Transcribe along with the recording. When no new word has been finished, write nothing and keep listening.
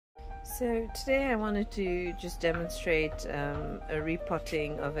So today I wanted to just demonstrate a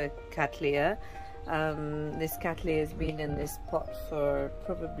repotting of a Cattleya. This Cattleya has been in this pot for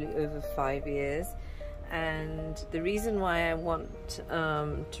probably over 5 years, and the reason why I want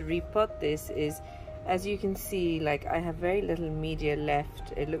to repot this is, as you can see, like, I have very little media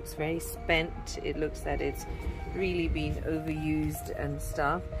left. It looks very spent. It looks that it's really been overused and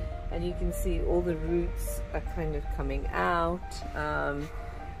stuff, and you can see all the roots are kind of coming out,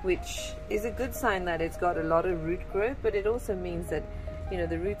 which is a good sign that it's got a lot of root growth, but it also means that, you know,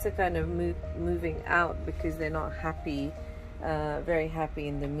 the roots are kind of moving out because they're not happy, very happy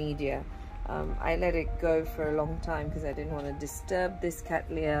in the media. I let it go for a long time because I didn't want to disturb this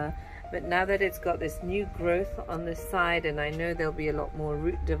Cattleya, but now that it's got this new growth on the side and I know there'll be a lot more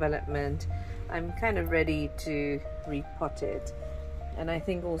root development, I'm kind of ready to repot it. And I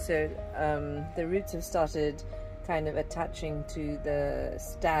think also the roots have started kind of attaching to the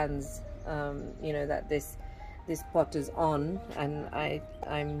stands, you know, that this pot is on, and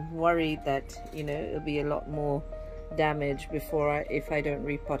I'm worried that, you know, it'll be a lot more damage if I don't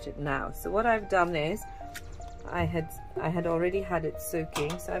repot it now. So what I've done is I had already had it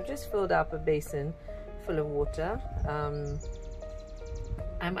soaking, so I've just filled up a basin full of water.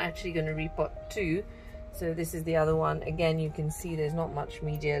 I'm actually going to repot two, so this is the other one. Again, you can see there's not much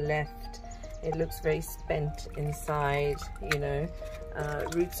media left. It looks very spent inside, you know,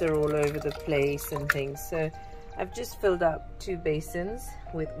 roots are all over the place and things. So I've just filled up two basins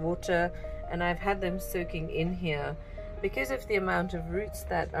with water, and I've had them soaking in here. Because of the amount of roots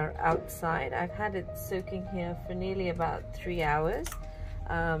that are outside, I've had it soaking here for nearly about 3 hours,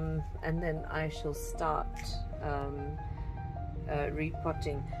 and then I shall start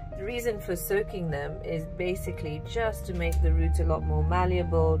repotting. The reason for soaking them is basically just to make the roots a lot more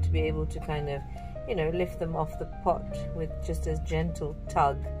malleable, to be able to kind of, you know, lift them off the pot with just a gentle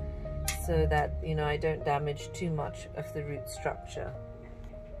tug, so that, you know, I don't damage too much of the root structure.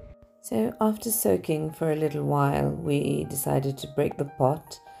 So after soaking for a little while, we decided to break the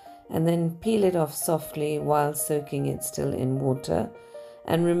pot and then peel it off softly while soaking it still in water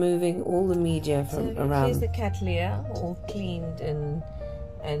and removing all the media from around. Here's the Cattleya, all cleaned and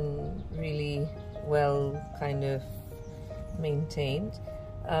really well kind of maintained.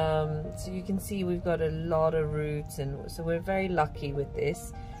 So you can see we've got a lot of roots, and so we're very lucky with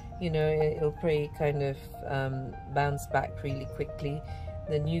this. You know, it'll probably kind of bounce back really quickly.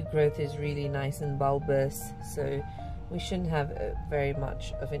 The new growth is really nice and bulbous, so we shouldn't have very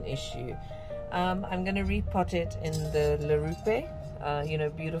much of an issue. I'm going to repot it in the Repot, you know,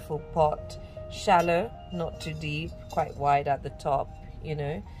 beautiful pot, shallow, not too deep, quite wide at the top, you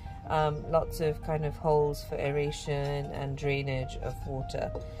know, lots of kind of holes for aeration and drainage of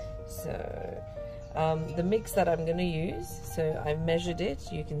water. So the mix that I'm going to use, so I measured it.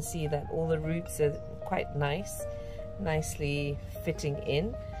 You can see that all the roots are quite nicely fitting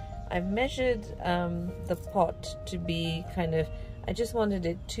in. I've measured the pot to be kind of, I just wanted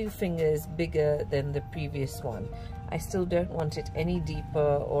it 2 fingers bigger than the previous one. I still don't want it any deeper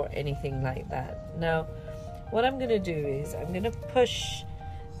or anything like that. Now what I'm going to do is I'm going to push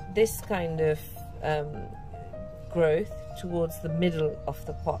this kind of growth towards the middle of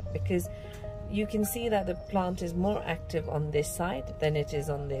the pot, because you can see that the plant is more active on this side than it is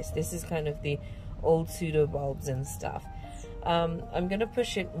on this. This is kind of the old pseudo bulbs and stuff. I'm going to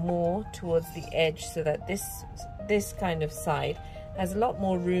push it more towards the edge so that this kind of side has a lot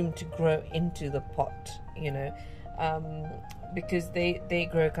more room to grow into the pot, you know, because they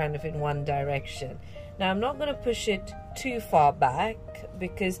grow kind of in one direction. Now I'm not going to push it too far back,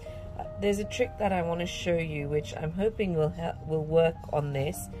 because there's a trick that I want to show you which I'm hoping will work on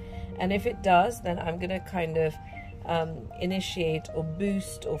this, and if it does, then I'm going to kind of initiate or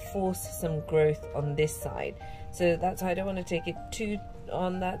boost or force some growth on this side. So that's why I don't want to take it too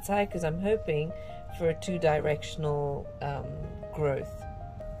on that side, because I'm hoping for a 2-directional growth.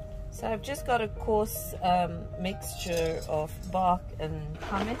 So I've just got a coarse mixture of bark and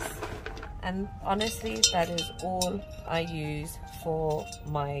pumice, and honestly that is all I use for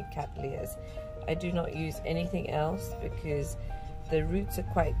my Cattleyas. I do not use anything else because the roots are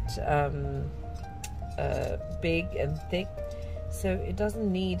quite big and thick, so it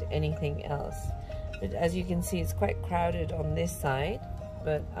doesn't need anything else. But as you can see, it's quite crowded on this side,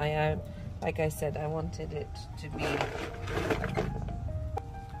 but like I said, I wanted it to be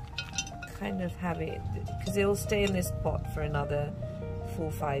kind of have it, because it will stay in this pot for another 4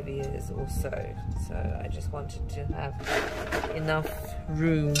 or 5 years or so. So I just wanted to have enough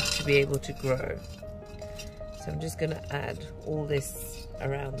room to be able to grow. So I'm just going to add all this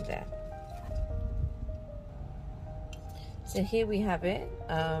around there. So here we have it.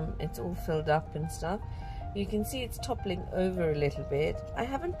 It's all filled up and stuff. You can see it's toppling over a little bit. I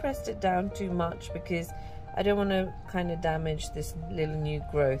haven't pressed it down too much because I don't want to kind of damage this little new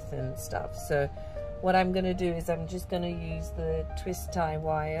growth and stuff. So what I'm going to do is I'm just going to use the twist tie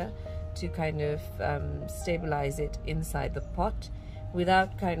wire to kind of stabilize it inside the pot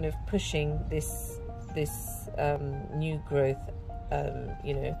without kind of pushing this new growth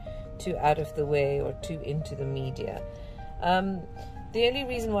you know, too out of the way or too into the media. The only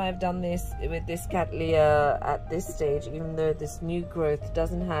reason why I've done this with this Cattleya at this stage, even though this new growth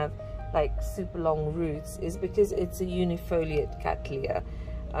doesn't have like super long roots, is because it's a unifoliate Cattleya.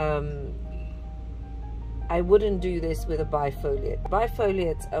 I wouldn't do this with a bifoliate.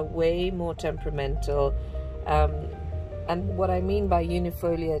 Bifoliates are way more temperamental, and what I mean by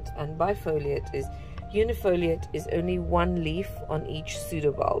unifoliate and bifoliate is unifoliate is only one leaf on each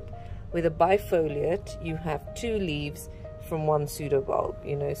pseudobulb. With a bifoliate, you have 2 leaves from one pseudobulb,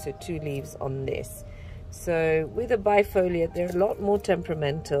 you know, so 2 leaves on this. So with a bifoliate, they're a lot more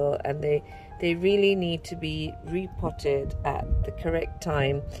temperamental, and they really need to be repotted at the correct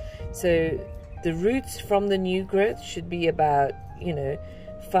time. So the roots from the new growth should be about, you know,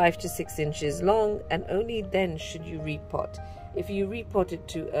 5 to 6 inches long, and only then should you repot. If you repot it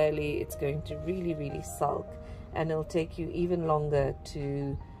too early, it's going to really sulk, and it'll take you even longer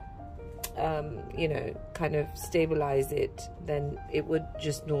to you know, kind of stabilize it than it would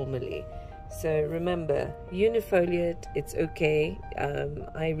just normally. So remember, unifoliate, it's okay.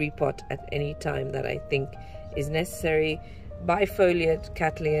 I repot at any time that I think is necessary. Bifoliate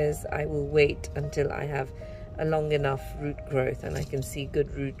Cattleyas, I will wait until I have a long enough root growth and I can see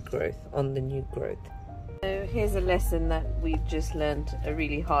good root growth on the new growth. So here's a lesson that we've just learned a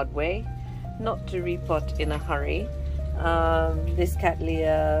really hard way: not to repot in a hurry. This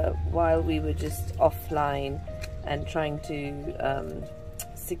Cattleya, while we were just offline and trying to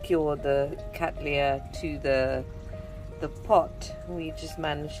secure the Cattleya to the pot, we just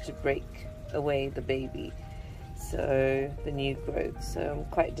managed to break away the baby, so the new growth. So I'm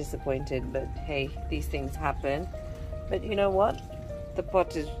quite disappointed, but hey, these things happen. But you know what, the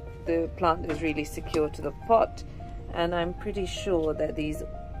plant is really secure to the pot, and I'm pretty sure that these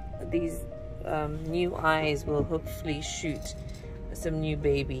new eyes will hopefully shoot some new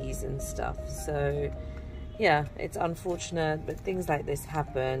babies and stuff. So yeah, it's unfortunate, but things like this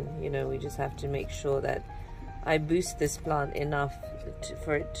happen. You know, we just have to make sure that I boost this plant enough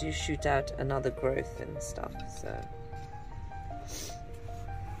for it to shoot out another growth and stuff. So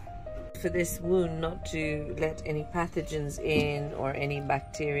for this wound not to let any pathogens in or any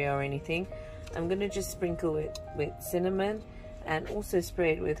bacteria or anything, I'm going to just sprinkle it with cinnamon and also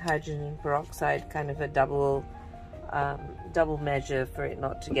spray it with hydrogen peroxide, kind of a double measure for it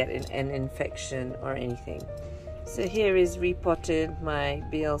not to get an infection or anything. So here is repotted my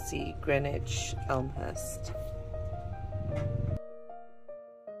BLC Greenwich Elmhurst.